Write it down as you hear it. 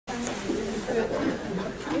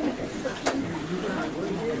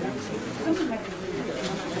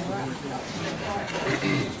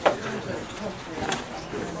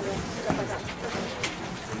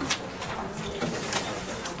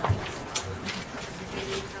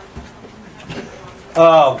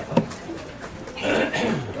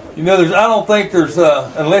You know, I don't think there's,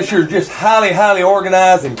 unless you're just highly, highly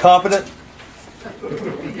organized and competent.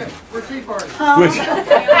 We're Tea Party.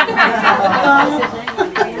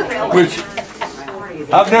 Which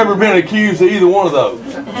I've never been accused of either one of those.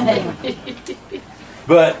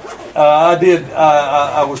 But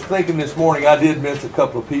I was thinking this morning, I did miss a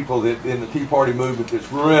couple of people that in the Tea Party movement that's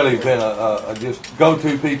really been a just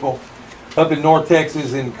go-to people. Up in North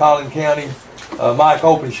Texas in Collin County, Mike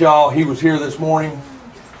Openshaw, he was here this morning.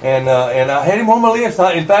 And I had him on my list.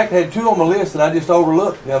 In fact, I had two on my list that I just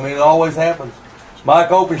overlooked. I mean, it always happens.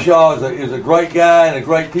 Mike Openshaw is a great guy and a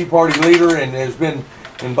great Tea Party leader and has been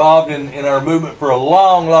involved in our movement for a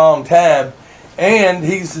long, long time. And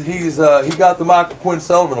he got the Michael Quinn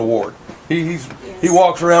Sullivan Award. He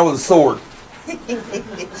walks around with a sword.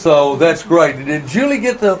 So that's great. Did Julie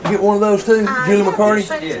get one of those too? Julie McCarty?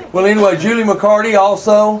 Yeah. Well, anyway, Julie McCarty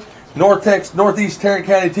also, Northeast Tarrant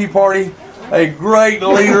County Tea Party. A great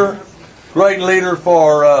leader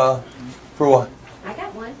for what? I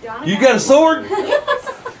got one. John, you got a sword?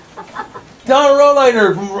 Donna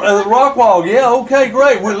Rollator from Rockwall. Yeah, okay,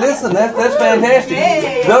 great. Well, listen, that's fantastic.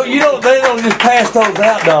 They don't just pass those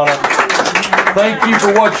out, Donna. Thank you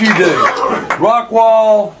for what you do.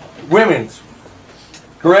 Rockwall Women's,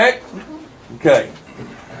 correct? Okay.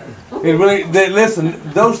 Listen,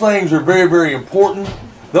 those things are very, very important.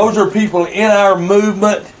 Those are people in our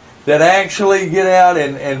movement that actually get out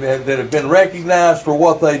and that have been recognized for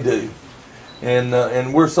what they do.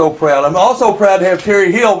 And we're so proud. I'm also proud to have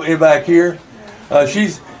Terry Hill back here.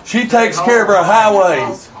 She takes care of our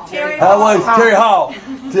highways. Terry Hall.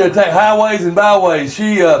 To take highways and byways.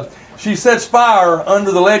 She sets fire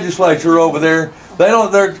under the legislature over there.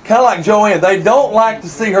 They're kind of like JoAnne. They don't like to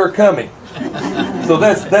see her coming. So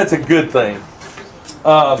that's a good thing.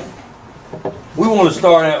 We want to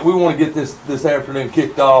start out. We want to get this afternoon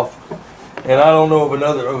kicked off, and I don't know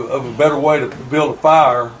of a better way to build a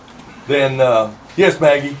fire than yes,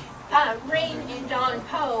 Maggie. Reen and Dawn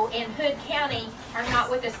Poe in Hood County are not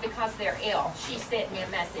with us because they're ill. She sent me a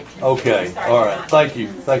message. Okay, all right. Thank you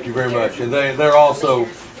very much. And they're also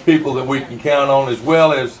people that we can count on, as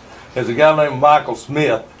well as a guy named Michael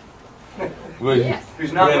Smith. Yes.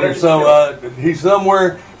 He's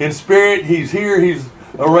somewhere in spirit. He's here. He's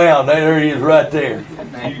around. There he is right there.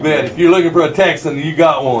 You bet. If you're looking for a Texan, you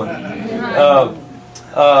got one.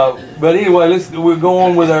 But anyway, we'll go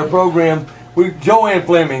on with our program. JoAnne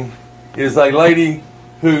Flemming is a lady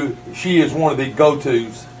who she is one of the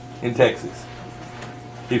go-tos in Texas.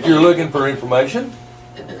 If you're looking for information,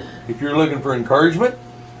 if you're looking for encouragement,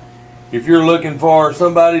 if you're looking for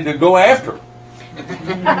somebody to go after, you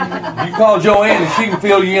call JoAnne and she can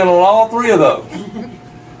fill you in on all three of those.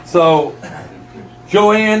 So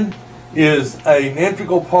JoAnne is an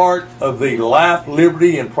integral part of the Life,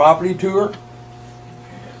 Liberty, and Property Tour.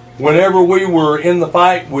 Whenever we were in the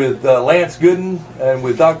fight with Lance Gooden and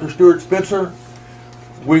with Dr. Stuart Spitzer,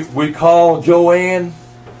 we called JoAnne.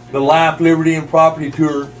 The Life, Liberty, and Property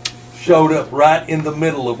Tour showed up right in the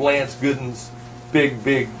middle of Lance Gooden's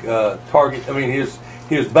big target. I mean,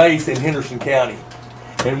 his base in Henderson County.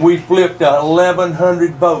 And we flipped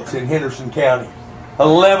 1,100 votes in Henderson County.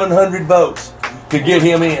 1,100 votes to get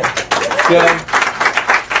him in. Okay?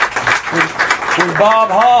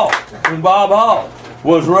 When Bob Hall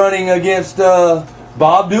was running against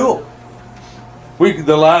Bob Dewell,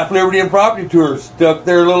 the Life, Liberty, and Property Tour stuck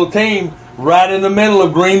their little team right in the middle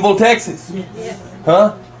of Greenville, Texas. Yes.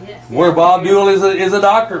 Huh? Yes. Where Bob Dewell is a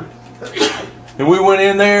doctor. And we went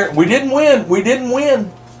in there. We didn't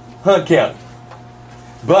win Hunt County.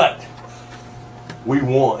 But we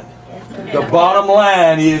won. The bottom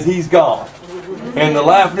line is he's gone. And the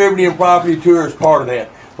Life, Liberty, and Property Tour is part of that.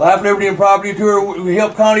 Life, Liberty, and Property Tour, we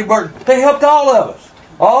helped Connie Burton. They helped all of us,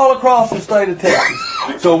 all across the state of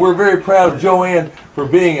Texas. So we're very proud of JoAnne for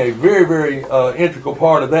being a very, very integral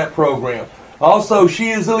part of that program. Also, she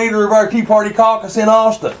is the leader of our Tea Party caucus in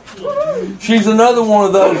Austin. She's another one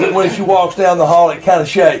of those that when she walks down the hall, it kind of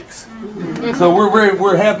shakes. So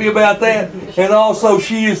we're happy about that. And also,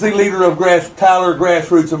 she is the leader of Tyler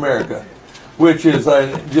Grassroots America, which is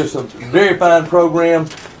just a very fine program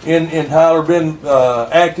in Tyler. Been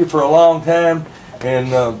active for a long time,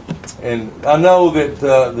 and I know that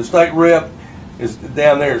the state rep is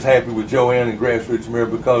down there is happy with JoAnne and Grassroots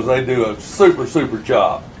America because they do a super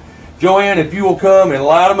job. JoAnne, if you will come and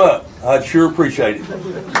light them up, I'd sure appreciate it.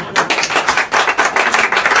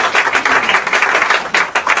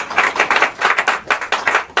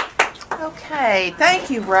 Okay, thank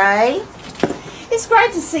you, Ray. It's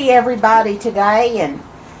great to see everybody today, and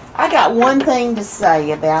I got one thing to say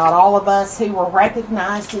about all of us who were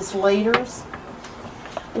recognized as leaders.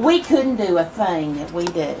 We couldn't do a thing that we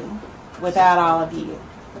do without all of you.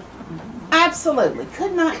 Absolutely.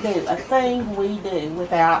 Could not do a thing we do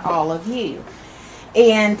without all of you.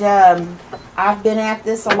 And I've been at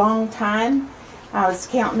this a long time. I was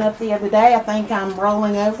counting up the other day. I think I'm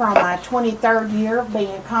rolling over on my 23rd year of being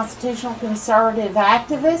a constitutional conservative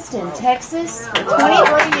activist in Texas for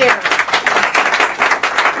 23 years.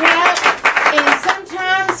 You know, and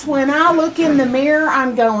sometimes when I look in the mirror,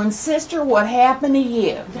 I'm going, sister, what happened to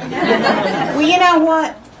you? Well, you know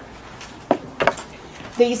what?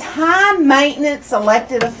 These high-maintenance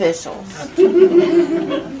elected officials,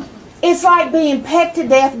 it's like being pecked to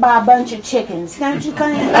death by a bunch of chickens, don't you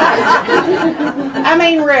think? I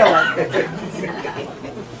mean, really.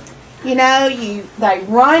 You know, they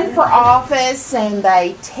run for office and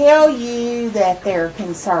they tell you that they're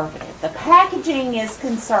conservative. The packaging is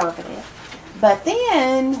conservative. But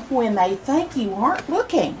then, when they think you aren't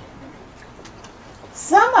looking,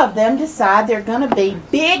 some of them decide they're going to be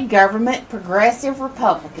big government progressive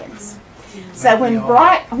Republicans. So when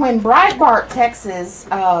Breitbart, Texas,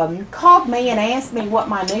 called me and asked me what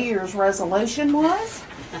my New Year's resolution was,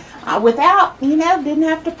 without, didn't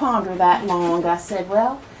have to ponder that long, I said,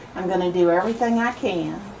 well, I'm going to do everything I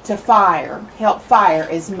can to help fire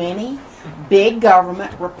as many big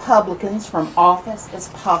government Republicans from office as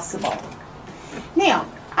possible. Now,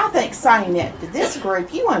 I think signing up to this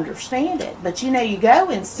group, you understand it, but you go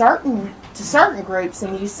in certain groups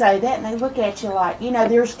and you say that and they look at you like,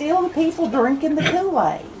 there's still the people drinking the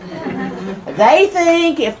Kool-Aid. They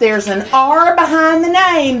think if there's an R behind the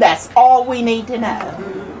name, that's all we need to know.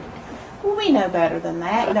 Well, we know better than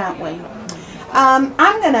that, don't we?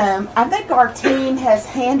 I think our team has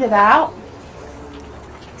handed out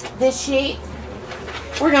this sheet.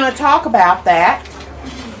 We're going to talk about that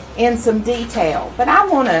in some detail, but I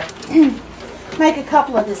want to make a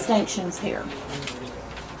couple of distinctions here.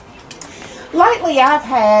 Lately, I've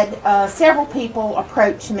had several people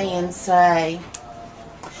approach me and say,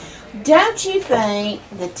 don't you think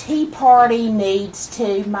the Tea Party needs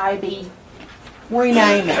to maybe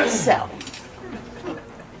rename itself?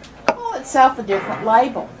 Call itself a different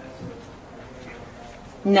label?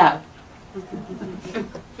 No.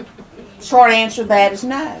 Short answer to that is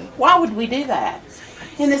no. Why would we do that?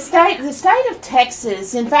 In the state of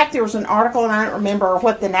Texas, in fact, there was an article, and I don't remember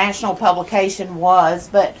what the national publication was,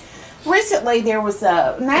 but recently there was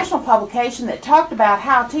a national publication that talked about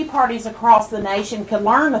how Tea Parties across the nation could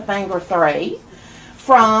learn a thing or three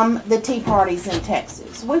from the Tea Parties in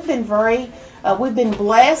Texas. We've been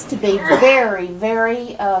blessed to be very,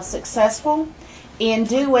 very successful in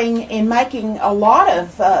making a lot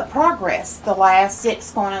of progress the last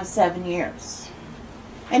 6 going on 7 years.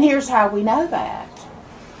 And here's how we know that.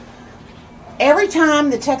 Every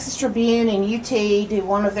time the Texas Tribune and UT do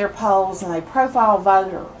one of their polls and they profile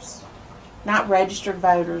voters, not registered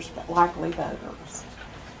voters, but likely voters,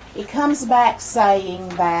 it comes back saying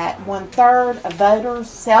that 1/3 of voters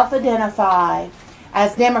self-identify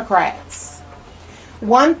as Democrats.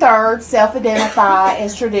 1/3 self-identify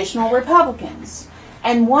as traditional Republicans.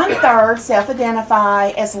 And 1/3 self-identify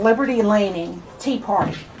as liberty-leaning Tea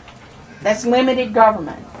Party. That's limited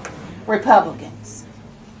government Republicans.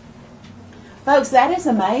 Folks, that is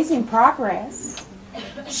amazing progress.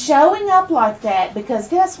 Showing up like that, because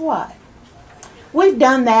guess what? We've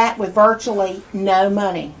done that with virtually no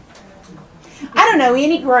money. I don't know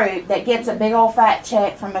any group that gets a big old fat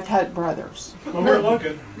check from the Koch brothers. Well, we're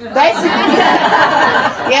looking. Yeah,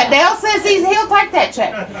 Dale says he'll take that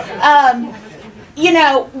check.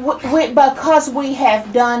 Because we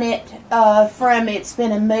have done it it's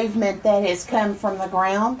been a movement that has come from the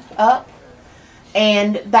ground up.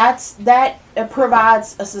 And that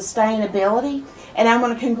provides a sustainability. And I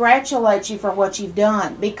want to congratulate you for what you've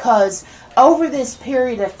done, because over this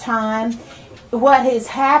period of time, what is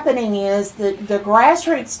happening is the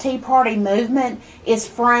grassroots Tea Party movement is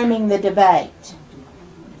framing the debate.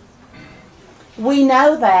 We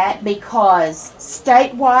know that because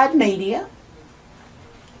statewide media,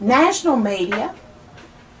 national media,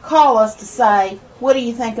 call us to say, what do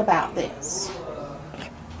you think about this?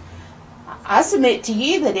 I submit to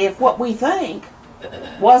you that if what we think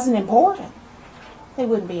wasn't important, they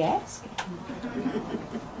wouldn't be asking.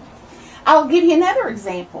 I'll give you another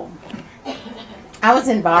example. I was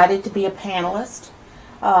invited to be a panelist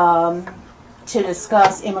to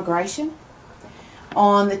discuss immigration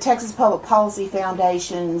on the Texas Public Policy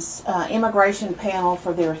Foundation's immigration panel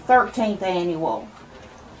for their 13th annual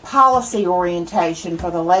policy orientation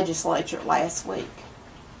for the legislature last week.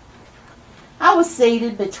 I was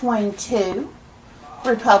seated between 2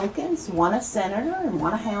 Republicans, one a senator and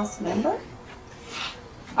one a House member.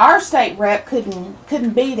 our state rep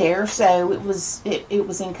couldn't be there, so it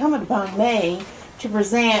was incumbent upon me to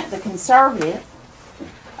present the conservative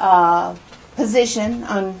position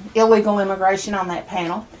on illegal immigration on that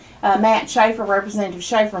panel. Matt Schaefer, Representative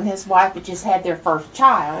Schaefer, and his wife had just had their first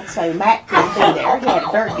child, so Matt couldn't be there. He had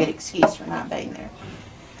a very good excuse for not being there.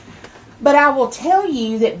 But I will tell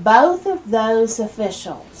you that both of those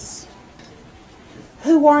officials,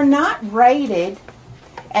 who are not rated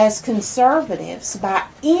as conservatives by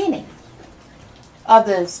any of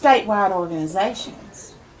the statewide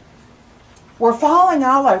organizations, were falling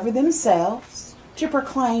all over themselves to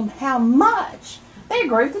proclaim how much they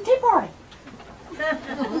agree with the Tea Party. Now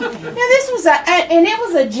this was and it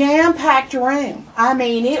was a jam-packed room. I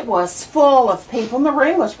mean, it was full of people, and the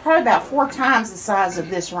room was probably about 4 times the size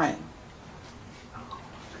of this room.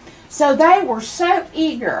 So they were so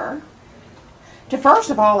eager to first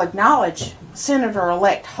of all acknowledge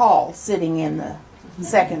Senator-elect Hall sitting in the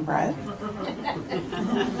second row.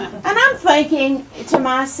 And I'm thinking to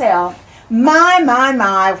myself,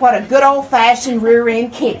 my, what a good old-fashioned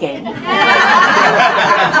rear-end kicking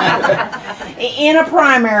in a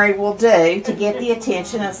primary will do to get the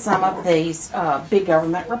attention of some of these big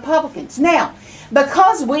government Republicans. Now,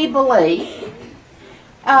 because we believe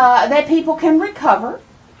that people can recover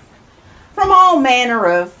from all manner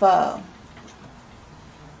of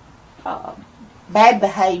bad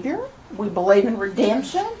behavior, we believe in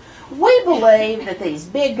redemption. We believe that these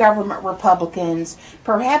big government Republicans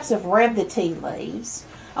perhaps have read the tea leaves,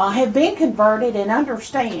 have been converted, and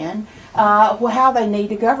understand how they need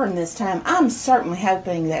to govern this time. I'm certainly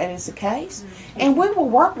hoping that is the case. And we will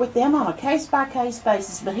work with them on a case-by-case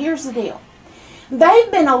basis. But here's the deal. They've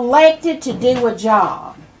been elected to do a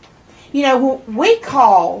job. You know, we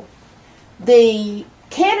call the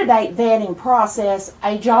candidate vetting process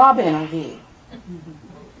a job interview.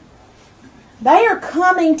 They are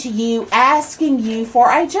coming to you asking you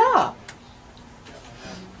for a job.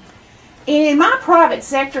 And in my private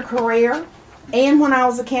sector career, and when I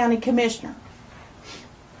was a county commissioner,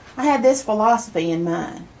 I had this philosophy in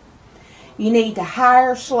mind. You need to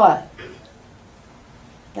hire slow.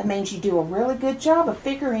 That means you do a really good job of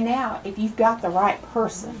figuring out if you've got the right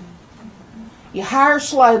person. You hire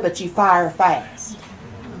slow, but you fire fast.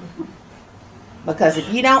 Because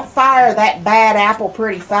if you don't fire that bad apple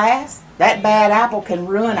pretty fast, that bad apple can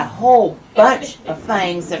ruin a whole bunch of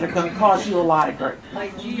things that are going to cause you a lot of grief.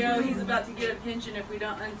 Like Gio, he's about to get a pension if we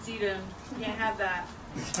don't unseat him. Can't have that.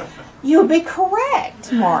 You'll be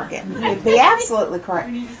correct, Morgan. You'd be absolutely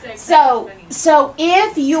correct. So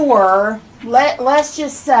if you're, let's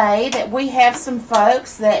just say that we have some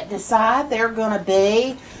folks that decide they're going to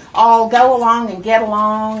be all go along and get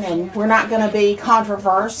along, and we're not going to be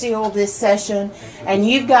controversial this session, and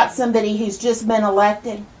you've got somebody who's just been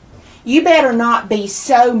elected, you better not be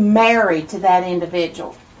so married to that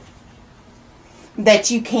individual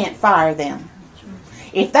that you can't fire them.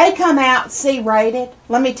 If they come out C-rated,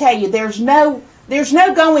 let me tell you, there's no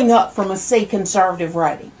going up from a C conservative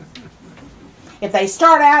rating. If they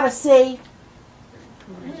start out a C,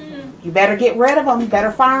 you better get rid of them. You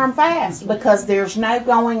better fire them fast, because there's no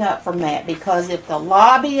going up from that. Because if the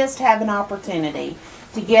lobbyists have an opportunity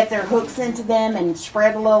to get their hooks into them and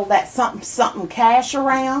spread a little that something cash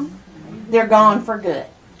around, they're gone for good.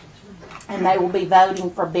 And they will be voting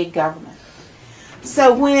for big government.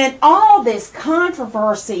 So when all this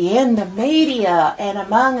controversy in the media and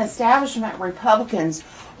among establishment Republicans,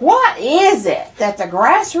 what is it that the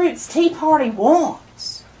grassroots Tea Party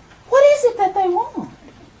wants? What is it that they want?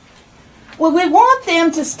 Well, we want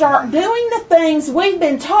them to start doing the things we've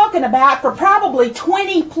been talking about for probably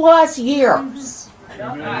 20 plus years.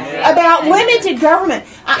 About limited government.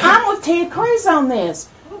 I'm with Ted Cruz on this.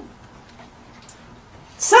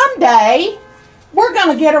 Someday, we're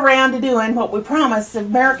going to get around to doing what we promised the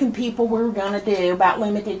American people we were going to do about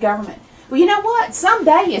limited government. Well, you know what?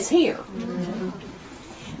 Someday is here.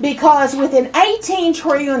 Because with an $18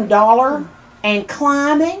 trillion and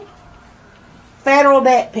climbing federal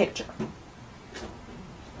debt picture,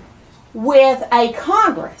 with a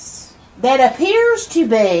Congress that appears to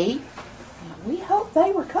be, we hope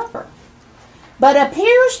they recover, but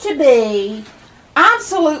appears to be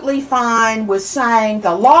absolutely fine with saying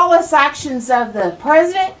the lawless actions of the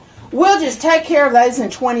president, we'll just take care of those in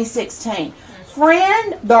 2016.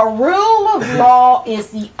 Friend, the rule of law is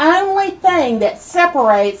the only thing that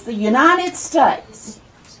separates the United States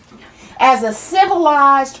as a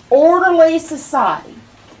civilized, orderly society,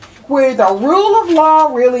 where the rule of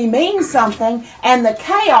law really means something, and the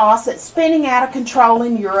chaos that's spinning out of control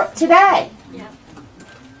in Europe today.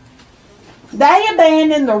 They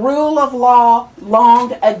abandoned the rule of law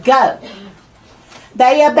long ago.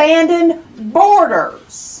 They abandoned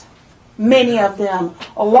borders, many of them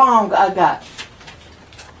long ago.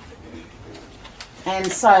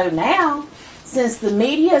 And so now, since the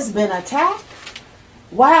media has been attacked,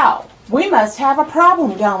 wow, we must have a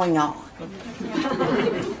problem going on.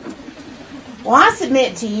 Well, I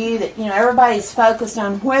submit to you that, everybody's focused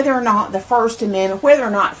on whether or not the First Amendment, whether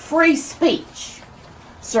or not free speech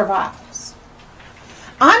survives.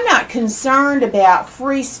 I'm not concerned about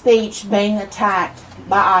free speech being attacked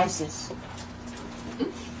by ISIS.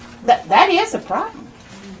 That is a problem.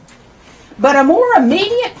 But a more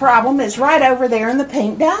immediate problem is right over there in the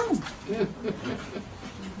Pink Dome.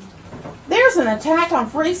 There's an attack on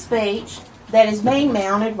free speech that is being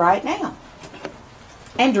mounted right now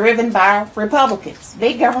and driven by Republicans,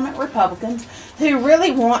 big government Republicans, who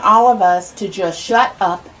really want all of us to just shut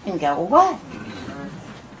up and go away.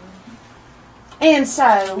 And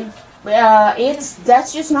so,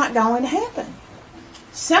 that's just not going to happen.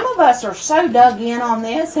 Some of us are so dug in on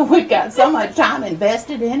this and we've got so much time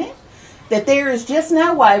invested in it that there is just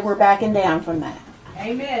no way we're backing down from that.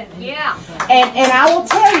 Amen. Yeah. And I will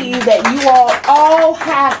tell you that you all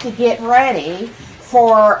have to get ready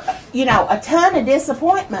for, a ton of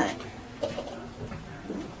disappointment.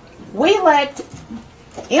 We elect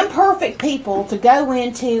imperfect people to go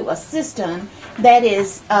into a system that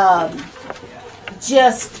is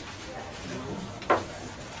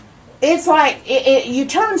it's like, you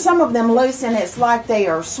turn some of them loose and it's like they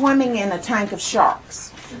are swimming in a tank of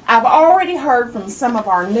sharks. I've already heard from some of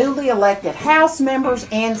our newly elected House members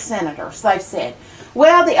and senators. They've said,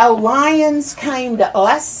 well, the old lions came to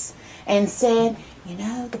us and said,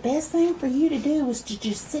 the best thing for you to do is to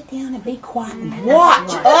just sit down and be quiet and watch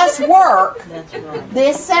us work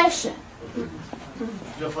this session.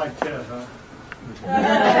 Just like Ted, huh?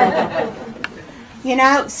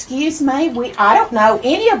 Excuse me, I don't know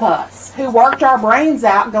any of us who worked our brains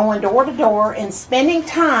out going door to door and spending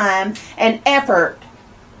time and effort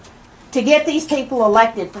to get these people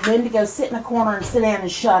elected for them to go sit in a corner and sit down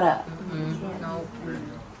and shut up.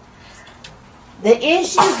 The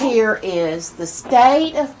issue here is the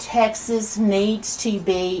state of Texas needs to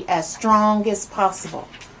be as strong as possible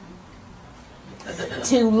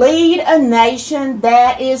to lead a nation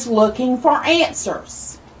that is looking for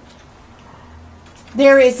answers.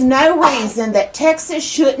 There is no reason that Texas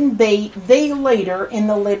shouldn't be the leader in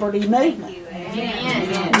the liberty movement.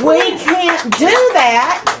 We can't do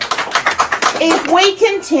that if we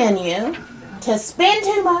continue to spend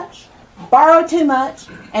too much, borrow too much,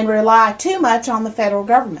 and rely too much on the federal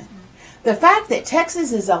government. The fact that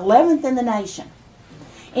Texas is 11th in the nation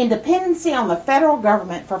in dependency on the federal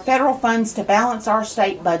government for federal funds to balance our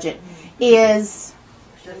state budget is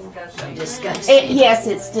disgusting. Yes,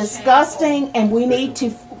 it's disgusting, and we need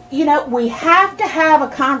to, we have to have a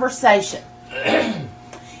conversation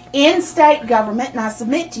in state government, and I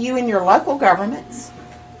submit to you in your local governments.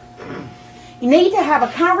 You need to have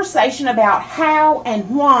a conversation about how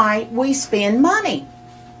and why we spend money.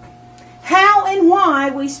 How and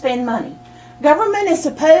why we spend money. Government is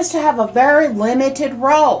supposed to have a very limited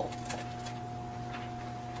role.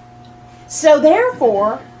 So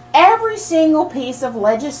therefore, every single piece of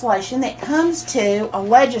legislation that comes to a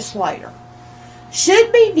legislator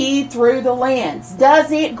should be viewed through the lens.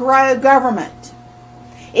 Does it grow government?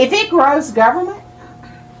 If it grows government,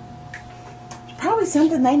 probably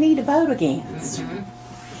something they need to vote against.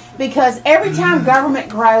 Because every time government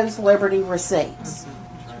grows, liberty recedes.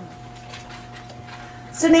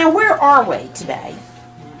 So now where are we today?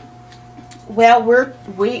 Well,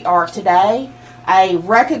 we are today a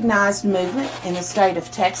recognized movement in the state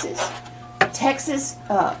of Texas. The Texas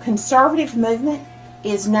conservative movement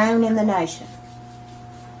is known in the nation.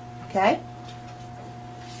 Okay?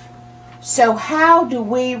 So how do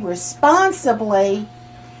we responsibly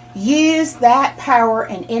use that power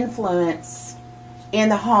and influence in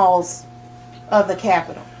the halls of the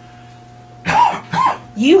Capitol?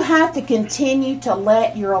 You have to continue to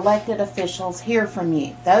let your elected officials hear from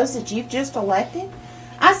you. Those that you've just elected,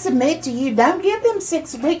 I submit to you, don't give them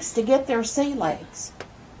 6 weeks to get their sea legs.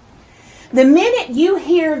 The minute you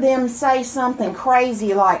hear them say something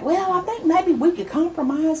crazy like, well, I think maybe we could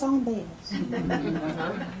compromise on this.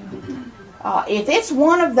 If it's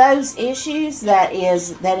one of those issues that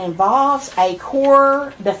involves a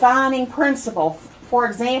core defining principle, for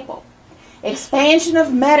example, expansion of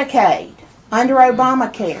Medicaid under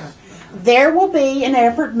Obamacare, there will be an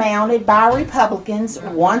effort mounted by Republicans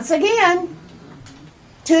once again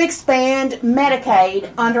to expand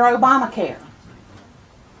Medicaid under Obamacare.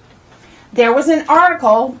 There was an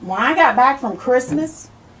article when I got back from Christmas.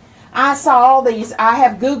 I saw all these. I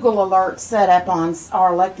have Google alerts set up on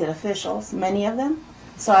our elected officials, many of them.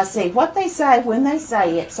 So I see what they say when they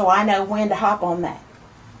say it, so I know when to hop on that.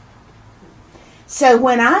 So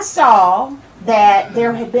when I saw that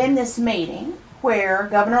there had been this meeting where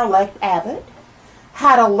Governor-elect Abbott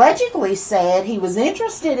had allegedly said he was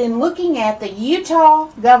interested in looking at the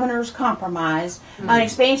Utah governor's compromise on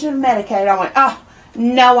expansion of Medicaid, I went, oh,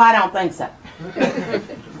 no, I don't think so.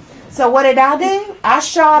 So what did I do? I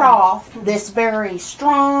shot off this very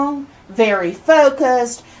strong, very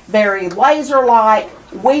focused, very laser-like,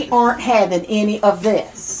 we aren't having any of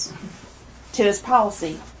this, to his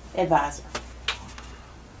policy advisor.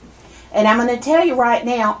 And I'm going to tell you right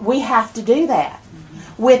now, we have to do that.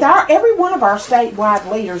 With every one of our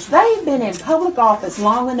statewide leaders, they've been in public office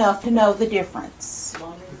long enough to know the difference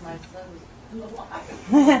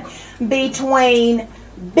between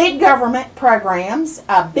big government programs,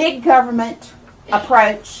 a big government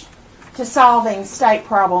approach to solving state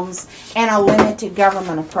problems, and a limited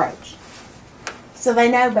government approach. So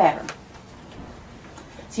they know better.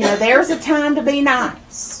 So, there's a time to be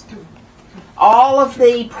nice. All of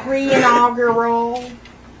the pre-inaugural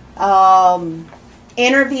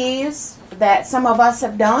interviews that some of us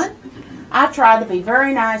have done, I've tried to be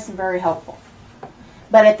very nice and very helpful.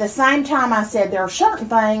 But at the same time, I said there are certain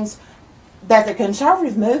things that the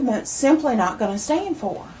conservative movement's simply not going to stand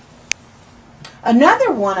for.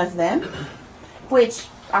 Another one of them, which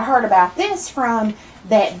I heard about this from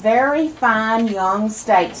that very fine young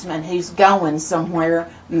statesman who's going somewhere,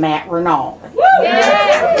 Matt Rinaldi.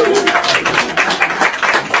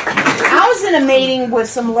 I was in a meeting with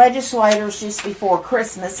some legislators just before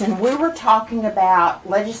Christmas, and we were talking about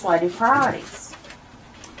legislative priorities.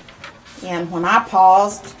 And when I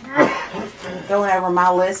paused, going over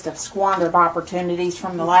my list of squandered opportunities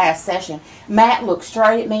from the last session, Matt looked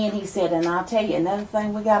straight at me and he said, and I'll tell you another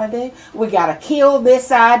thing we got to do. We got to kill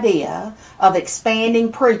this idea of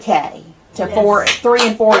expanding pre-K to 3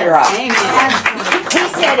 and 4 year olds. Amen. He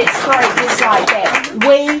said it straight just like that.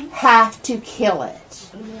 We have to kill it.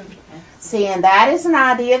 See, and that is an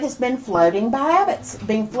idea that's been floated by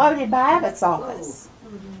Abbott's office.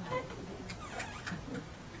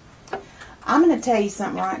 I'm going to tell you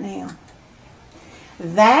something right now.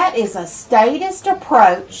 That is a statist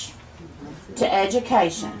approach to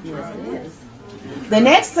education. The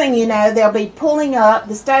next thing you know,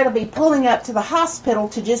 the state will be pulling up to the hospital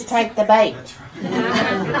to just take the baby.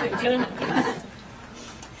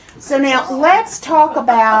 So now let's talk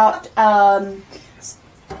about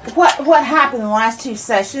what happened in the last 2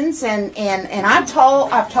 sessions, and I've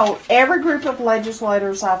told every group of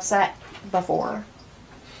legislators I've sat before,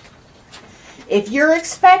 if you're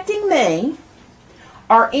expecting me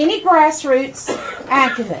or any grassroots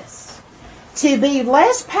activists to be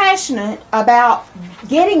less passionate about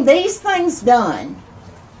getting these things done,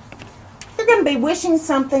 you're going to be wishing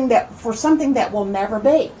for something that will never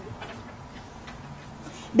be.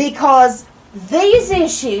 Because these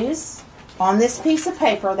issues on this piece of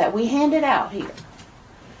paper that we handed out here,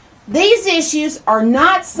 these issues are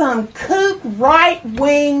not some kook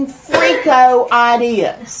right-wing freako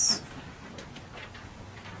ideas.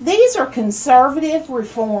 These are conservative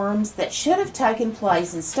reforms that should have taken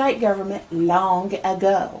place in state government long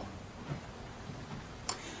ago.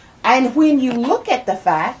 And when you look at the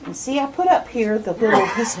fact, and see I put up here the little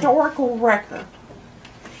historical record,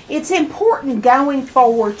 it's important going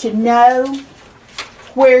forward to know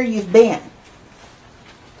where you've been.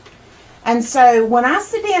 And so when I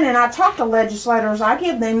sit in and I talk to legislators, I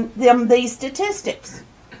give them these statistics.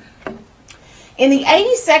 In the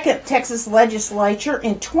 82nd Texas legislature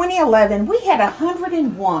in 2011, we had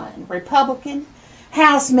 101 Republican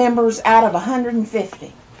House members out of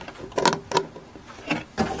 150.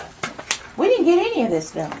 We didn't get any of this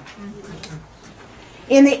done.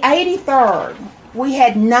 In the 83rd, we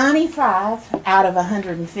had 95 out of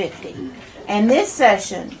 150. And this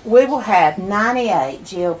session, we will have 98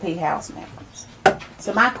 GOP House members.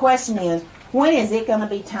 So my question is, when is it going to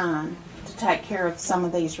be time to take care of some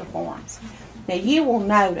of these reforms? Now you will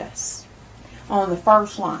notice on the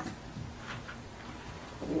first line,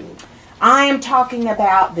 I am talking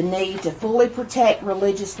about the need to fully protect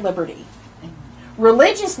religious liberty.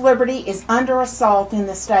 Religious liberty is under assault in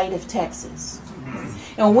the state of Texas,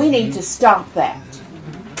 and we need to stop that.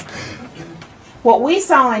 What we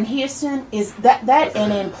saw in Houston is that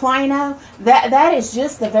and in Plano, that is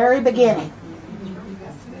just the very beginning.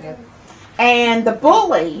 And the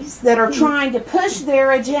bullies that are trying to push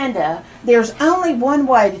their agenda, there's only one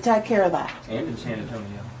way to take care of that. And in San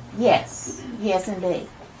Antonio. Yes, indeed.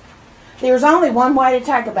 There's only one way to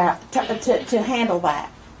handle that.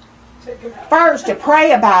 First, to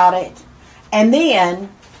pray about it, and then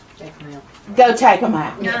go take them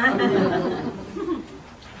out.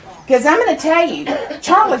 Because I'm going to tell you,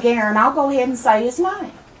 Charlie Guerin, I'll go ahead and say his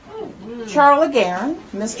name. Charlie Guerin,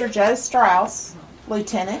 Mr. Joe Strauss,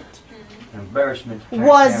 Lieutenant, Embarrassment.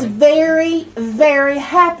 was very, very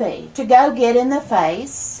happy to go get in the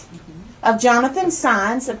face of Jonathan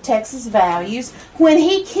Saenz of Texas Values when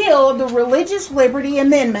he killed the Religious Liberty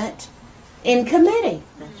Amendment in committee.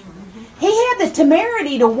 He had the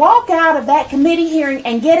temerity to walk out of that committee hearing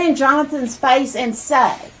and get in Jonathan's face and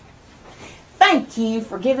say, "Thank you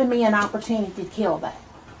for giving me an opportunity to kill that."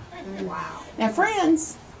 Wow. Now,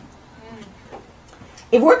 friends,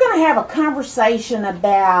 if we're going to have a conversation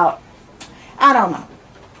about, I don't know,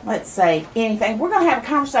 let's say anything, we're going to have a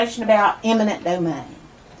conversation about eminent domain.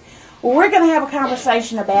 Well, we're going to have a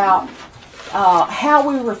conversation about how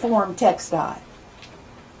we reform TxDOT.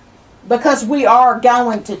 Because we are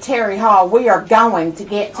going to Terry Hall, we are going to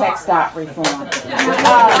get TxDOT reformed.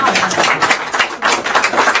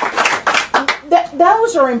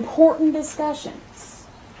 Those are important discussions.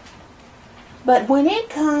 But when it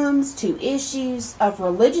comes to issues of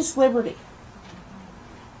religious liberty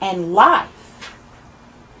and life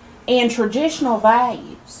and traditional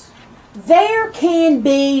values, there can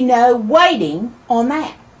be no waiting on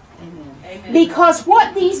that. Because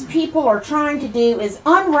what these people are trying to do is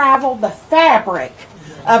unravel the fabric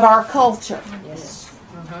of our culture. Yes.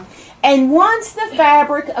 And once the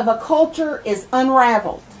fabric of a culture is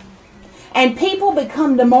unraveled and people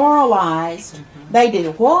become demoralized, they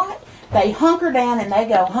do what? They hunker down and they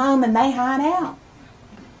go home and they hide out.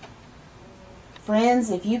 Friends,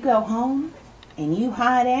 if you go home and you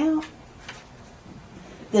hide out,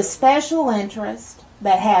 the special interests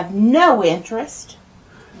that have no interest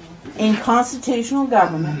in constitutional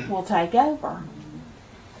government will take over.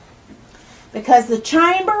 Because the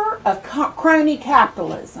chamber of crony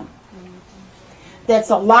capitalism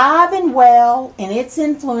that's alive and well in its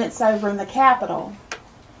influence over in the Capitol,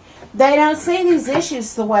 they don't see these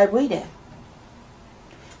issues the way we do.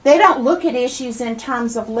 They don't look at issues in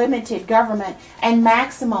terms of limited government and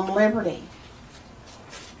maximum liberty.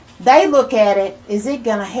 They look at it, is it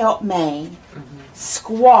going to help me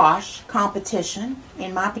squash competition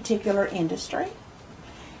in my particular industry?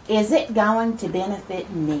 Is it going to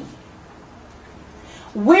benefit me?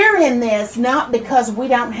 We're in this not because we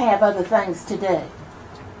don't have other things to do.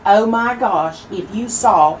 Oh my gosh, if you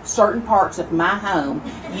saw certain parts of my home,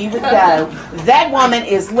 you would go, that woman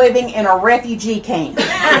is living in a refugee camp.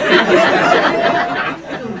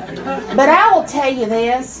 But I will tell you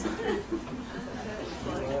this.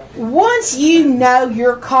 Once you know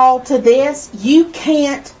you're called to this, you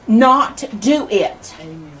can't not do it.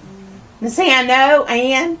 Now see, I know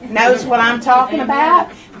Ann knows what I'm talking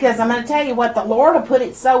about, because I'm going to tell you what, the Lord will put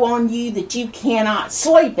it so on you that you cannot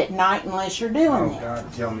sleep at night unless you're doing it.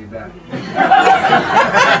 God, tell me about it.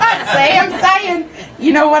 See, I'm saying,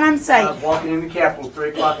 you know what I'm saying. I was walking in the Capitol 3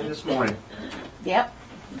 o'clock this morning. Yep,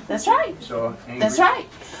 that's right. So angry. That's right.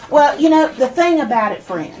 Well, you know, the thing about it,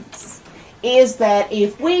 friends, is that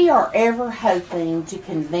if we are ever hoping to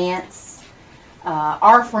convince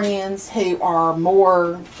our friends who are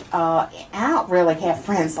more, I don't really have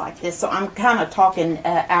friends like this, so I'm kind of talking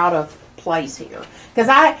out of place here. Because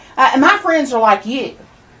my friends are like you.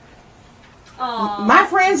 Aww. My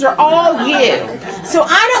friends are all you. So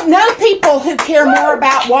I don't know people who care more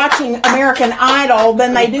about watching American Idol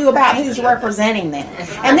than they do about who's representing them.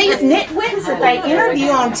 And these nitwits that they interview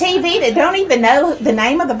on TV that don't even know the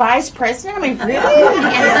name of the vice president. I mean, really?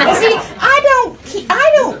 See,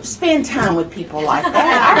 I don't spend time with people like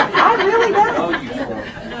that. I really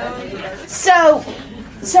don't.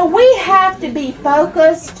 So we have to be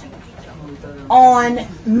focused on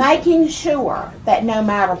making sure that no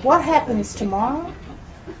matter what happens tomorrow,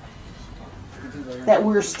 that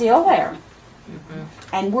we're still there.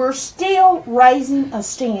 And we're still raising a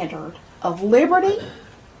standard of liberty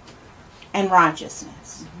and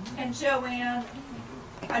righteousness. And JoAnne,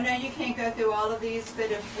 I know you can't go through all of these, but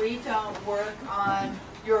if we don't work on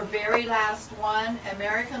your very last one,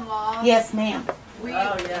 American laws. Yes, ma'am.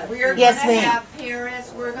 We're Yes, going to ma'am. have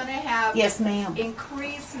Paris. We're going to have Yes, ma'am.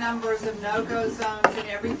 increased numbers of no-go zones and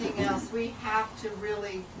everything else. We have to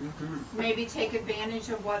really maybe take advantage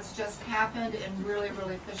of what's just happened and really,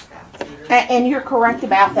 really push that. And you're correct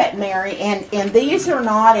about that, Mary. And these are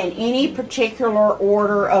not in any particular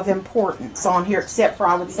order of importance on here, except for,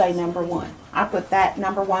 I would say, number one. I put that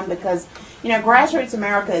number one because, you know, Grassroots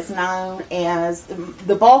America is known as,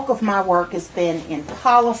 the bulk of my work has been in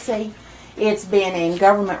policy. It's been in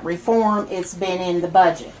government reform. It's been in the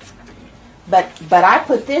budget. But I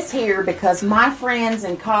put this here because my friends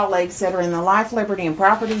and colleagues that are in the Life, Liberty, and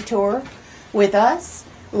Property Tour with us,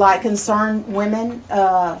 like Concerned Women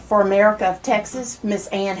for America of Texas, Miss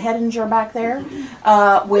Ann Hedinger back there,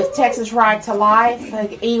 with Texas Right to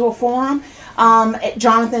Life, Eagle Forum,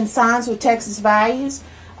 Jonathan Sines with Texas Values.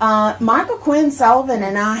 Michael Quinn Sullivan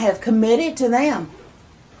and I have committed to them.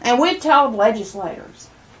 And we've told legislators,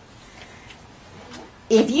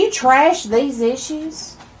 if you trash these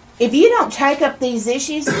issues, if you don't take up these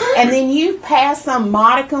issues and then you pass some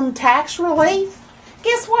modicum tax relief,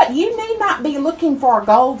 guess what? You need not be looking for a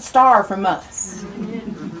gold star from us.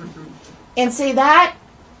 And see that,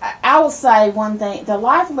 I will say one thing, the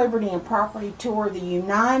Life, Liberty, and Property Tour, the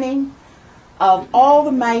uniting of all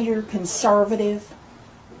the major conservative,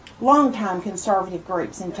 longtime conservative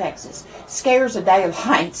groups in Texas, scares the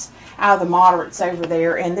daylights out of the moderates over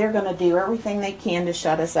there, and they're going to do everything they can to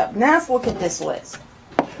shut us up. Now let's look at this list.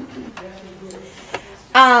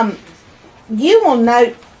 You will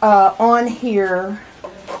note on here,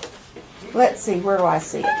 let's see, where do I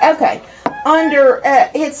see it? Okay, under,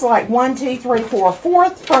 it's like 1, 2, 3, 4,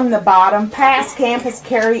 fourth from the bottom, pass campus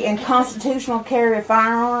carry and constitutional carry of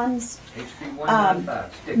firearms.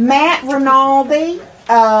 Matt Rinaldi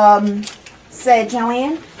said,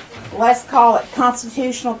 JoAnne, let's call it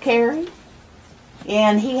constitutional carry.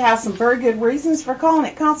 And he has some very good reasons for calling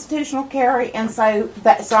it constitutional carry. And so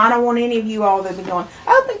I don't want any of you all that are going,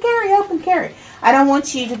 open carry, open carry. I don't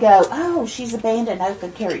want you to go, oh, she's abandoned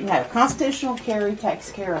open carry. No, constitutional carry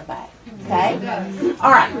takes care of that. Okay?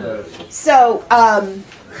 All right. So,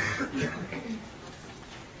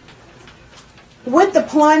 with the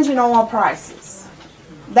plunge in oil prices,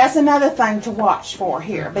 that's another thing to watch for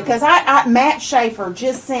here. Because Matt Schaefer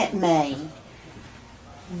just sent me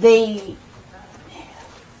the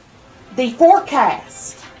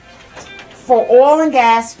forecast for oil and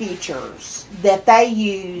gas futures that they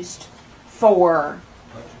used for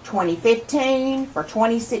 2015, for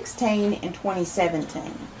 2016, and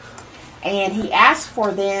 2017. And he asked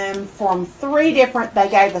for them from they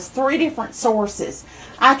gave us 3 different sources.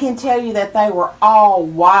 I can tell you that they were all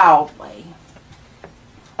wildly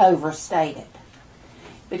overstated.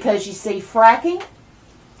 Because you see, fracking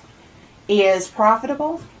is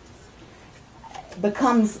profitable,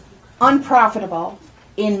 becomes unprofitable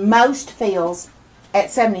in most fields at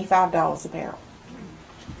 $75 a barrel.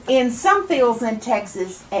 In some fields in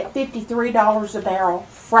Texas, at $53 a barrel,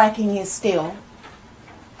 fracking is still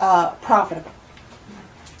profitable.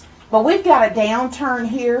 But we've got a downturn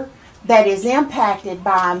here that is impacted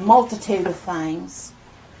by a multitude of things,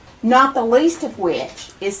 not the least of which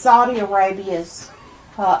is Saudi Arabia's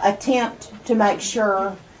attempt to make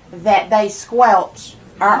sure that they squelch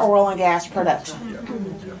our oil and gas production.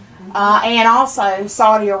 And also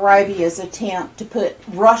Saudi Arabia's attempt to put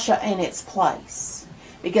Russia in its place.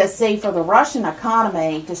 Because, see, for the Russian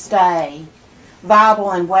economy to stay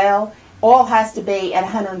viable and well, oil has to be at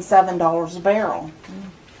 $107 a barrel.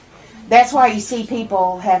 That's why you see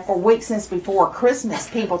people have, for weeks since before Christmas,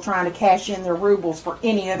 people trying to cash in their rubles for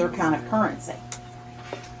any other kind of currency.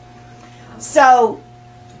 So,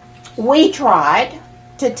 we tried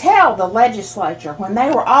to tell the legislature when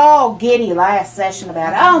they were all giddy last session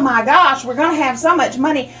about, oh my gosh, we're going to have so much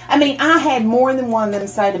money. I mean, I had more than one of them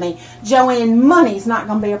say to me, JoAnne, money's not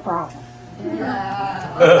going to be a problem.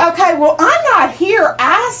 Okay, well, I'm not here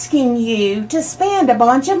asking you to spend a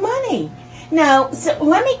bunch of money. No, so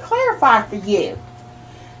let me clarify for you.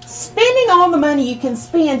 Spending all the money you can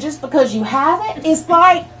spend just because you have it is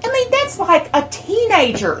like, I mean, that's like a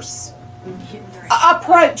teenager's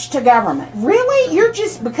approach to government. Really? You're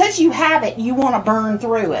just, because you have it, you want to burn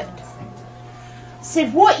through it. See,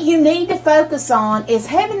 what you need to focus on is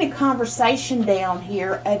having a conversation down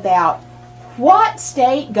here about what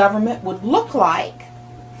state government would look like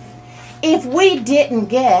if we didn't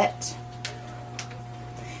get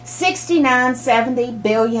 $69-70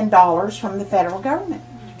 billion from the federal government.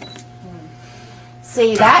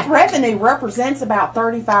 See, that revenue represents about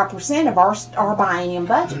 35% of our biennium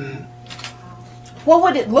budget. What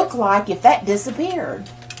would it look like if that disappeared?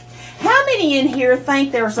 How many in here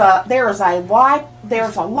think there's a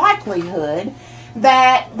likelihood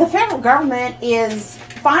that the federal government is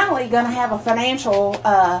finally going to have a financial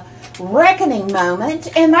reckoning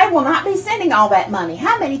moment and they will not be sending all that money?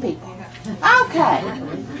 How many people? Okay.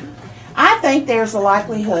 I think there's a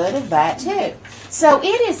likelihood of that too. So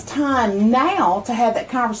it is time now to have that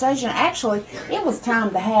conversation. Actually, it was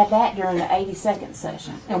time to have that during the 82nd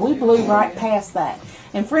session. And we blew right past that.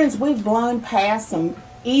 And friends, we've blown past some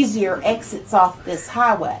easier exits off this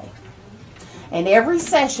highway. And every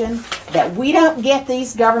session that we don't get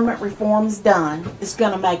these government reforms done is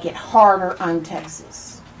going to make it harder on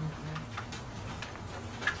Texas.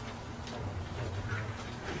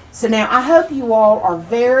 So now I hope you all are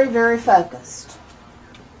very, very focused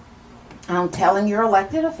on telling your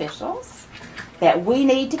elected officials that we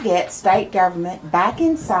need to get state government back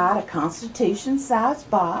inside a Constitution-sized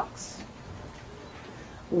box.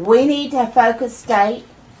 We need to focus state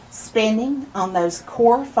spending on those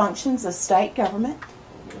core functions of state government.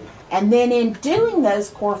 And then in doing those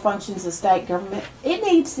core functions of state government, it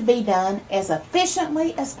needs to be done as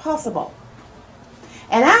efficiently as possible.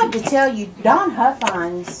 And I have to tell you, Don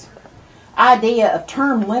Huffine's idea of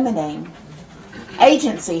term limiting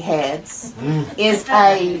agency heads is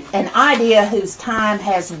an idea whose time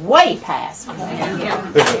has way passed.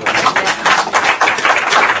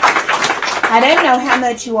 I don't know how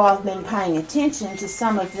much you all have been paying attention to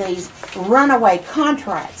some of these runaway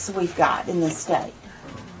contracts we've got in the state.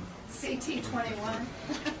 CT 21.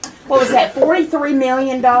 What was that, $43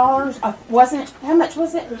 million? Wasn't, how much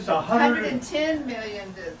was it? It was 100. 110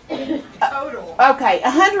 million total. Okay,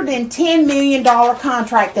 $110 million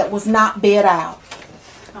contract that was not bid out.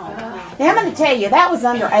 Now I'm going to tell you, that was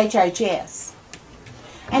under HHS.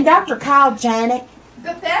 And Dr. Kyle Janik,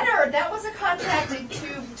 But better, that was a contract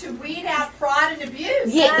to weed out fraud and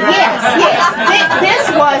abuse. yes. This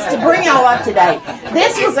was, to bring y'all up to date,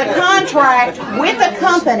 this was a contract with a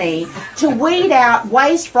company to weed out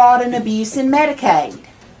waste, fraud, and abuse in Medicaid.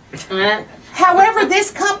 However, this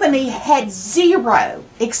company had zero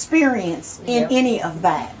experience in any of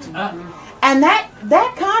that. And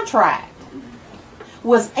that contract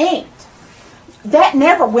was inked. That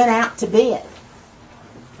never went out to bid.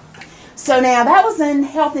 So now that was in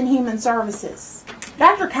Health and Human Services.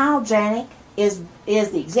 Dr. Kyle Janik is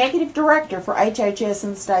the executive director for HHS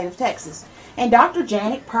in the state of Texas. And Dr.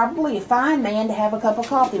 Janik, probably a fine man to have a cup of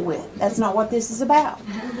coffee with. That's not what this is about.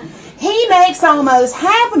 He makes almost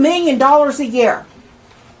 $500,000 a year.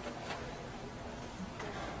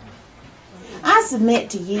 I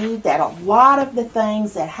submit to you that a lot of the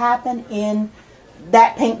things that happen in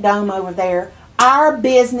that pink dome over there, our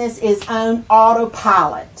business is on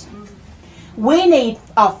autopilot. We need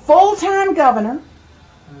a full-time governor,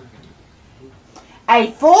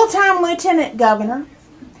 a full-time lieutenant governor,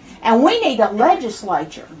 and we need a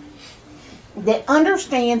legislature that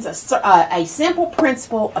understands a simple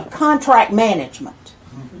principle of contract management.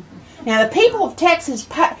 Now, the people of Texas,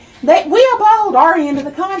 we uphold our end of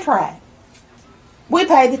the contract. We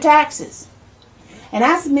pay the taxes. And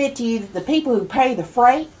I submit to you that the people who pay the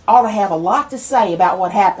freight ought to have a lot to say about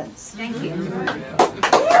what happens. Thank you.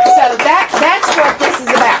 So that's what this is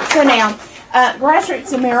about. So now,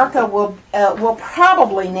 Grassroots America will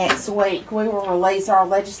probably next week, we will release our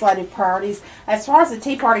legislative priorities. As far as the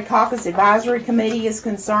Tea Party Caucus Advisory Committee is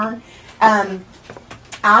concerned, I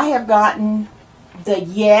have gotten the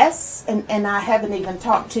yes, and I haven't even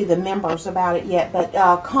talked to the members about it yet, but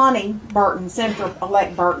Connie Burton,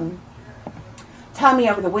 Senator-elect Burton, told me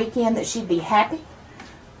over the weekend that she'd be happy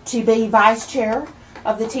to be vice chair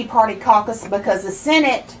of the Tea Party Caucus because the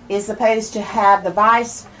Senate is supposed to have the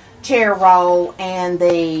vice chair role and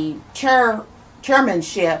the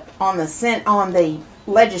chairmanship on the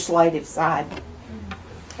legislative side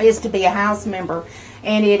is to be a House member,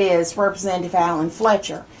 and it is Representative Alan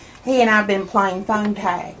Fletcher. He and I have been playing phone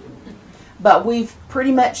tag, but we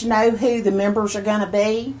pretty much know who the members are going to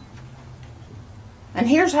be. And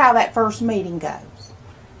here's how that first meeting goes.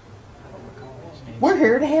 We're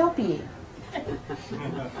here to help you.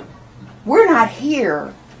 We're not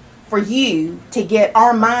here for you to get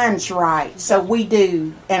our minds right so we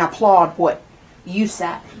do and applaud what you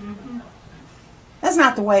say. That's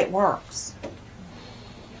not the way it works.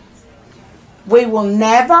 We will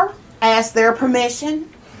never ask their permission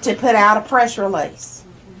to put out a press release.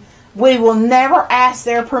 We will never ask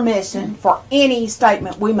their permission for any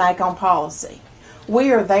statement we make on policy.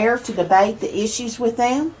 We are there to debate the issues with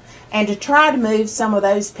them and to try to move some of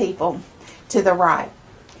those people to the right.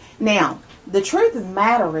 Now, the truth of the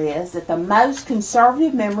matter is that the most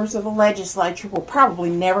conservative members of the legislature will probably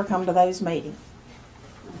never come to those meetings.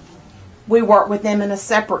 We work with them in a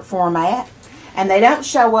separate format, and they don't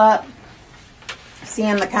show up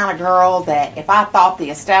seeing the kind of girl that if I thought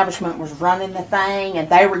the establishment was running the thing and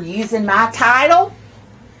they were using my title,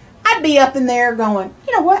 I'd be up in there going,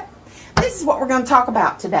 you know what? This is what we're going to talk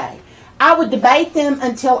about today. I would debate them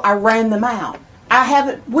until I ran them out.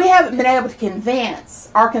 We haven't been able to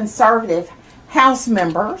convince our conservative House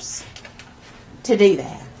members to do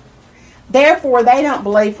that. Therefore, they don't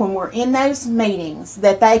believe when we're in those meetings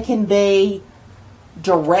that they can be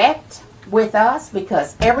direct with us,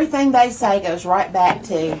 because everything they say goes right back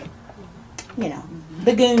to, you know,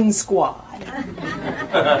 the goon squad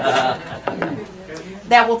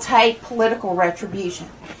that will take political retribution.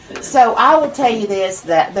 So I will tell you this,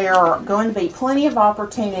 that there are going to be plenty of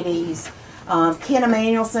opportunities. Ken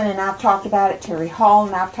Emanuelson and I've talked about it, Terry Hall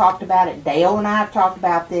and I've talked about it, Dale and I have talked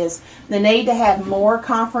about this, the need to have more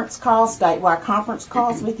conference calls, statewide conference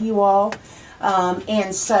calls with you all.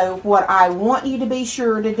 And so what I want you to be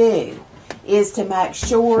sure to do is to make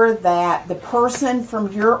sure that the person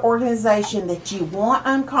from your organization that you want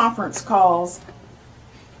on conference calls,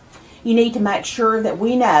 you need to make sure that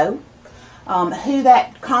we know who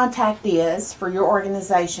that contact is for your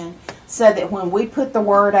organization, so that when we put the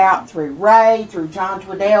word out through Ray, through John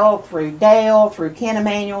Twiddell, through Dale, through Ken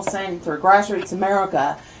Emanuelson, through Grassroots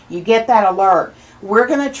America, you get that alert. We're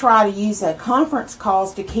going to try to use the conference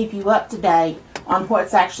calls to keep you up to date on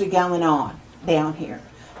what's actually going on down here.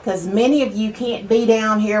 Because many of you can't be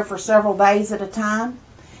down here for several days at a time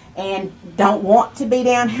and don't want to be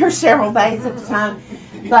down here several days at a time.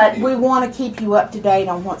 But we want to keep you up to date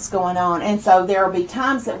on what's going on. And so there will be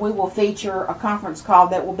times that we will feature a conference call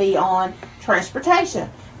that will be on transportation.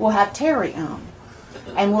 We'll have Terry on.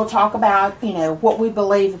 And we'll talk about, you know, what we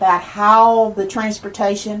believe about how the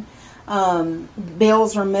transportation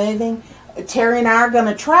bills are moving. Terry and I are going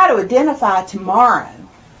to try to identify tomorrow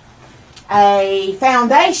a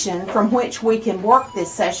foundation from which we can work this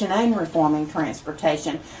session on reforming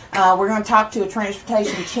transportation. We're going to talk to a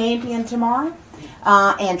transportation champion tomorrow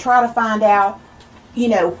and try to find out, you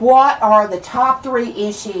know, what are the top 3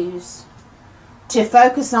 issues to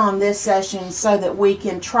focus on this session so that we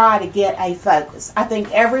can try to get a focus. I think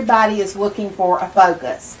everybody is looking for a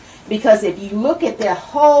focus, because if you look at the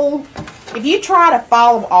whole, if you try to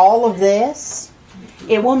follow all of this,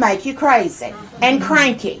 it will make you crazy and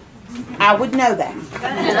cranky. I would know that.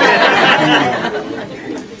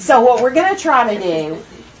 So what we're going to try to do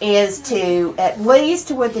is to, at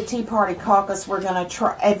least with the Tea Party Caucus, we're going to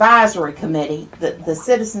try, advisory committee, the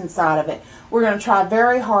citizen side of it, we're going to try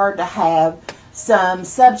very hard to have some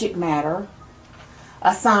subject matter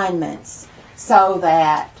assignments so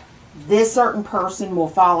that this certain person will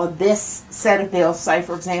follow this set of bills, say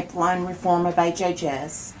for example on reform of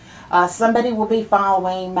HHS. Somebody will be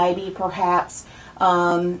following maybe perhaps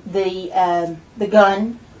the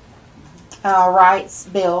gun rights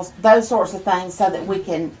bills, those sorts of things, so that we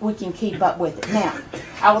can keep up with it. Now,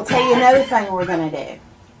 I will tell you another thing we're going to do,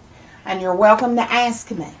 and you're welcome to ask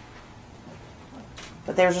me.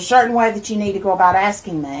 But there's a certain way that you need to go about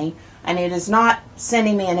asking me, and it is not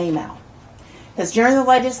sending me an email. Because during the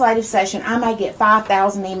legislative session, I may get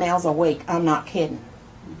 5,000 emails a week. I'm not kidding.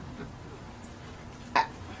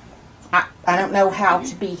 I don't know how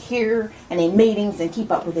to be here and in meetings and keep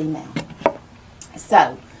up with email.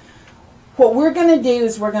 So, what we're going to do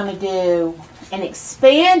is we're going to do an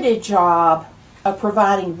expanded job of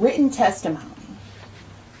providing written testimony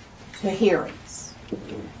to hearings.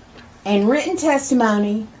 And written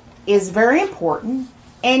testimony is very important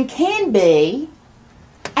and can be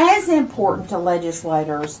as important to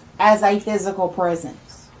legislators as a physical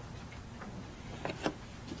presence.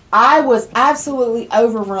 I was absolutely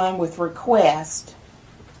overrun with requests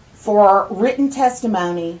for written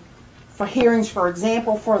testimony for hearings, for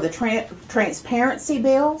example, for the transparency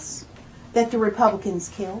bills that the Republicans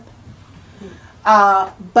killed.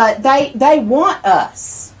 But they want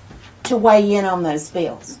us to weigh in on those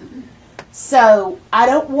bills. So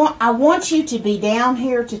I want you to be down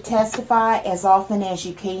here to testify as often as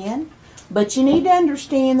you can, but you need to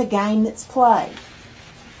understand the game that's played.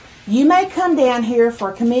 You may come down here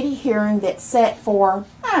for a committee hearing that's set for,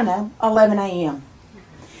 I don't know, 11 a.m.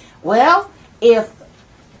 Well, if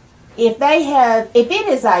it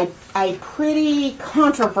is a pretty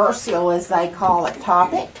controversial, as they call it,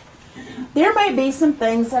 topic, there may be some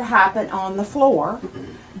things that happen on the floor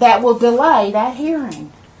that will delay that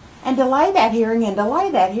hearing. And delay that hearing, and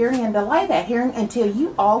delay that hearing, and delay that hearing until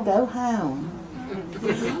you all go home.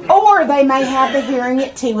 Or they may have the hearing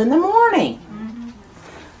at 2 in the morning.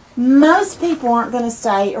 Most people aren't going to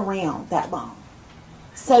stay around that long.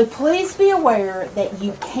 So please be aware that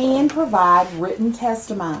you can provide written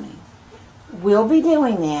testimony. We'll be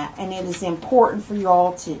doing that, and it is important for you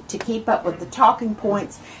all to keep up with the talking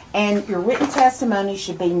points, and your written testimony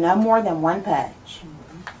should be no more than 1 page.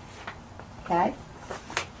 Okay?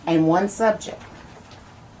 And 1 subject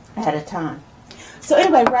at a time. So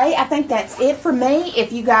anyway, Ray, I think that's it for me.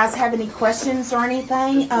 If you guys have any questions or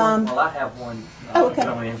anything. Well, I have one. Okay.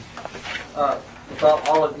 Come in. With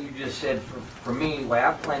all of you just said, for me anyway,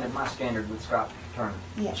 I've planted my standard with Scott Turner,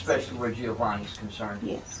 Yes. especially where Giovanni's concerned.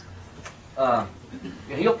 Yes.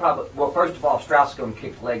 he'll probably, well, first of all, Strauss is going to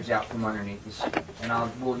kick the legs out from underneath us, and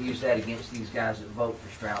we'll use that against these guys that vote for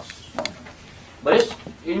Strauss. But it's,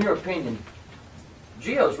 in your opinion,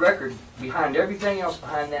 Gio's record behind everything else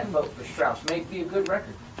behind that vote for Strauss may be a good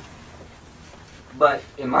record. But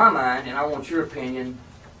in my mind, and I want your opinion,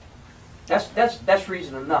 that's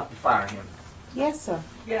reason enough to fire him. Yes, sir.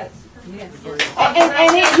 Yes. And it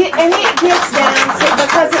gets down to,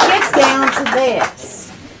 because it gets down to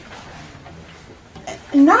this.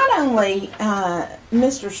 Not only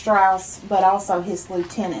Mr. Strauss, but also his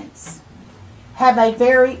lieutenants have a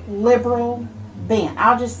very liberal bent.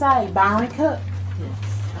 I'll just say Byron Cook.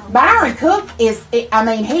 Byron Cook is, I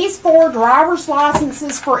mean, he's for driver's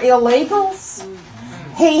licenses for illegals.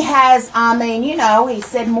 He has, I mean, you know, he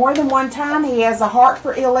said more than one time he has a heart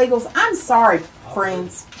for illegals. I'm sorry,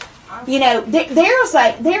 friends. You know, there's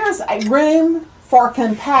a room for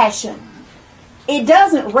compassion. It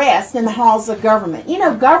doesn't rest in the halls of government. You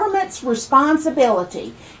know, government's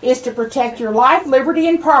responsibility is to protect your life, liberty,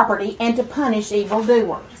 and property, and to punish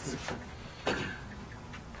evildoers.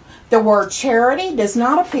 The word charity does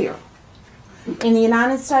not appear in the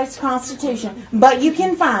United States Constitution, but you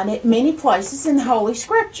can find it many places in the Holy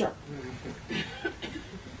Scripture.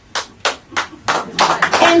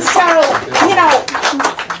 And so, you know,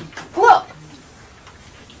 look,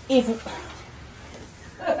 if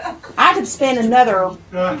I could spend another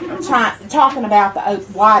time talking about the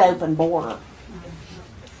wide open border.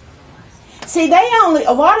 See,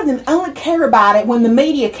 a lot of them only care about it when the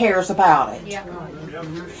media cares about it. Yeah.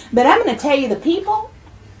 But I'm going to tell you, the people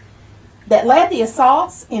that led the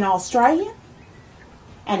assaults in Australia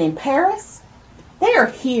and in Paris, they are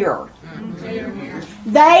here.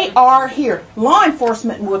 They are here. Law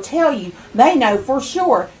enforcement will tell you they know for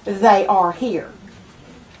sure they are here.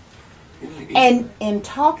 And in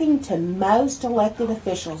talking to most elected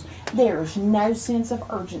officials, there is no sense of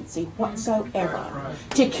urgency whatsoever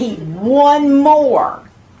to keep one more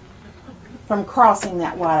from crossing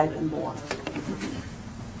that wide open border.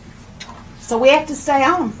 So we have to stay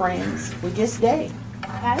on them, friends. We just do.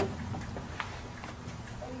 Okay?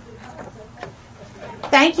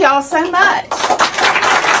 Thank y'all so much.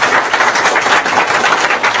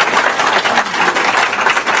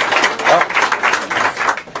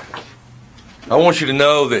 I want you to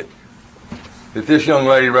know that this young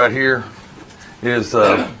lady right here is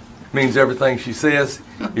means everything she says.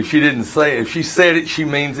 If she didn't say it, if she said it, she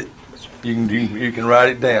means it. You can write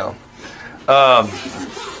it down.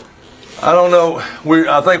 I don't know.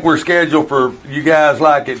 I think we're scheduled for you guys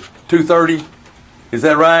like at 2:30. Is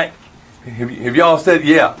that right? Have y'all said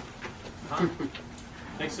yeah? I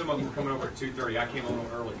think some of them are coming over at 2:30. I came a little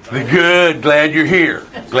early. Good. Glad you're here.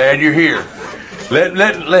 Glad you're here.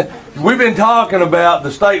 We've been talking about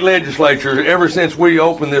the state legislature ever since we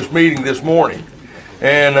opened this meeting this morning,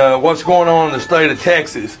 and what's going on in the state of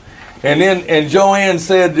Texas. And JoAnne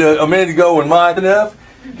said a minute ago, and Mike, enough.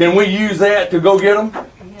 Can we use that to go get them?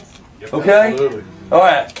 Okay. Absolutely. All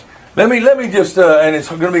right. Let me just, and it's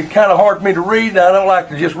going to be kind of hard for me to read. I don't like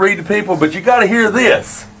to just read to people, but you got to hear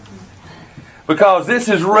this because this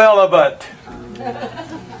is relevant.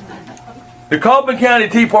 The Coleman County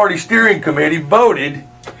Tea Party Steering Committee voted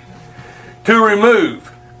to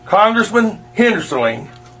remove Congressman Henderson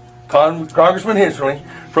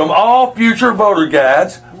from all future voter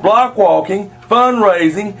guides, block walking,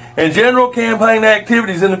 fundraising, and general campaign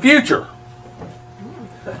activities in the future.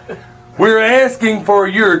 We're asking for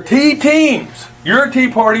your Tea teams, your Tea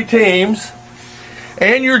Party teams,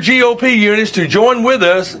 and your GOP units to join with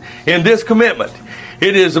us in this commitment.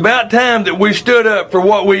 It is about time that we stood up for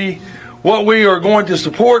what we are going to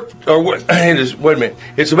support. Wait a minute.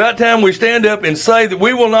 It's about time we stand up and say that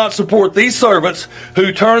we will not support these servants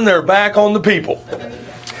who turn their back on the people.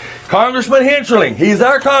 Congressman Henschling, he's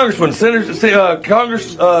our congressman,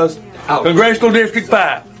 Congressional District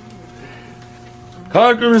 5.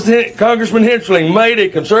 Congressman Henschling made a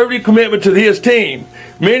conservative commitment to his team.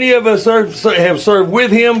 Many of us have served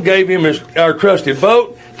with him, gave him our trusted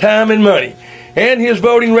vote, time, and money. And his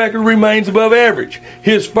voting record remains above average.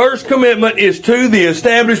 His first commitment is to the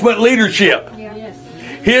establishment leadership.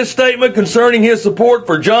 His statement concerning his support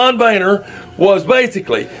for John Boehner was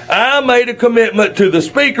basically, I made a commitment to the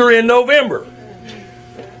Speaker in November.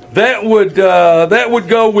 That would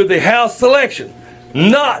go with the House selection,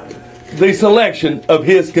 not the selection of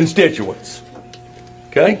his constituents.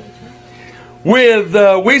 Okay?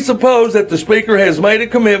 We suppose that the Speaker has made a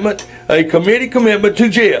committee commitment to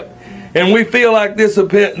Jeb, and we feel like this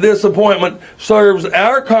appointment serves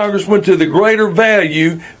our congressman to the greater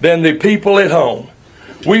value than the people at home.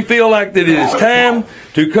 We feel like that it is time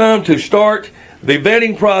to come to start the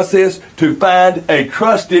vetting process to find a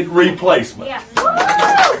trusted replacement. Yeah.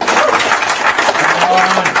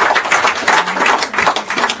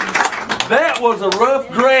 That was a rough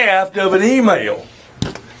draft of an email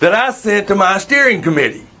that I sent to my steering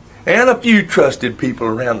committee and a few trusted people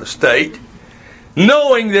around the state,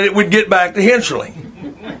 knowing that it would get back to Henschling.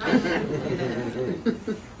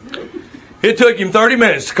 It took him 30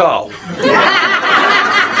 minutes to call.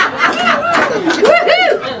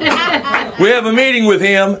 We have a meeting with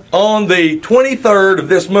him on the 23rd of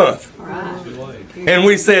this month. And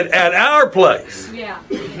we said, at our place,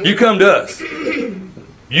 you come to us.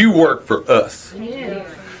 You work for us.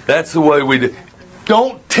 That's the way we do.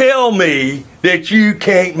 Don't tell me that you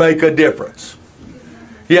can't make a difference.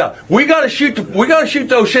 Yeah, we got to shoot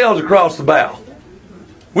those shells across the bow.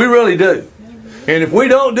 We really do. And if we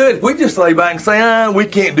don't do it, if we just lay back and say, we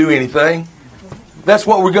can't do anything, that's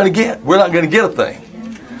what we're going to get. We're not going to get a thing.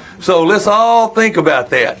 So let's all think about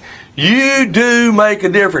that. You do make a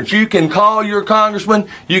difference. You can call your congressman,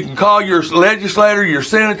 you can call your legislator, your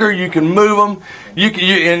senator, you can move them.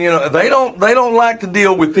 And they don't like to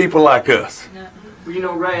deal with people like us. Well, you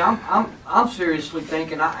know, Ray, I'm seriously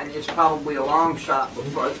thinking, and it's probably a long shot,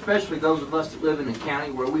 but especially those of us that live in the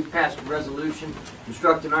county where we've passed a resolution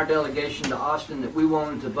instructing our delegation to Austin that we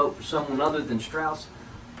wanted to vote for someone other than Strauss.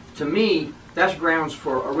 To me, that's grounds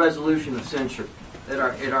for a resolution of censure in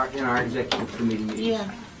our executive committee meetings. Yeah.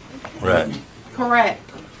 Right. Correct.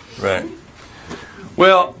 Right.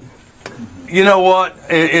 Well, you know what?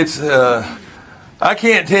 I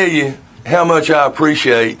can't tell you how much I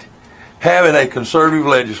appreciate having a conservative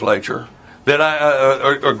legislature that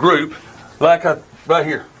a group like right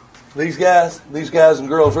here. These guys and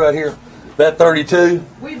girls right here. That 32.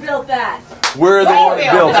 We built that. We're the ones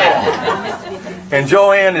that built that. And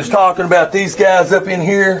JoAnne is talking about these guys up in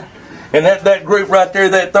here, and that group right there,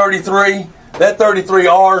 that 33. That 33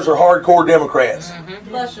 R's are hardcore Democrats.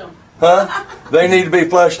 Flush them. Huh? They need to be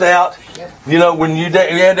flushed out. You know, when you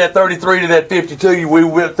add that 33 to that 52, we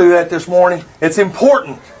went through that this morning. It's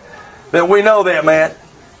important that we know that, Matt.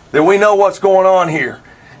 That we know what's going on here.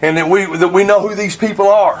 And that we know who these people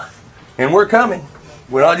are. And we're coming.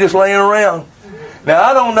 We're not just laying around. Now,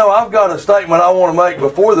 I don't know. I've got a statement I want to make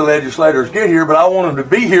before the legislators get here, but I want them to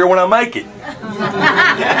be here when I make it.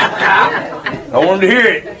 I want them to hear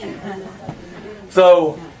it.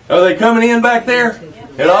 So, are they coming in back there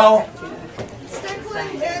at all?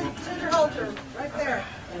 Right there.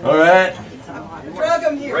 All right. Drug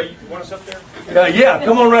them here. Ray, you want us up there? Yeah,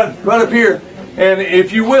 come on right up here. And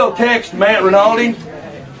if you will, text Matt Rinaldi.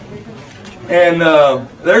 And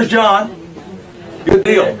there's John. Good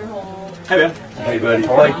deal. Hey, man. Hey, buddy.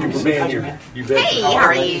 Thank you for being here. You bet. Hey, how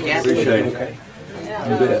are you, Jeff? Appreciate it. Okay.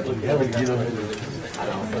 You bet.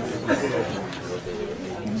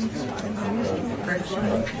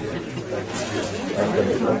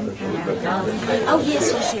 Oh,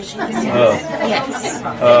 yes. Yes.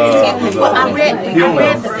 Well, I read the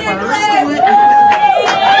first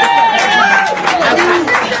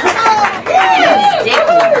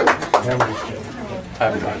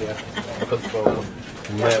one.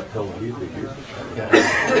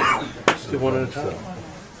 Still one at a time.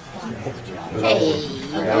 Hey,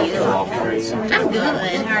 I'm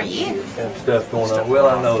good. How are you? Stuff going on. Well,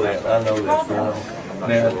 I know that. I know that's going on. Now,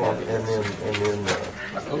 and then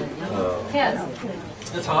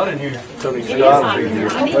It's hot in here. Tony Scott will be here.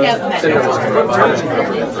 I need to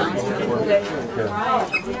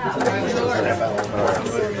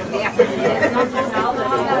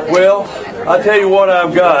Well, I'll tell you what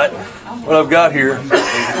I've got. What I've got here.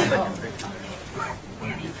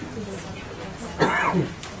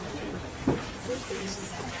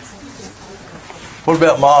 What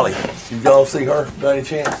about Molly? Did y'all see her by any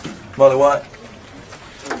chance? Molly White?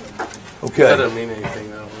 Okay. That doesn't mean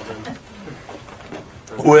anything though.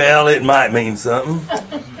 Well, it might mean something.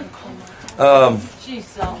 She's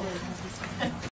solid.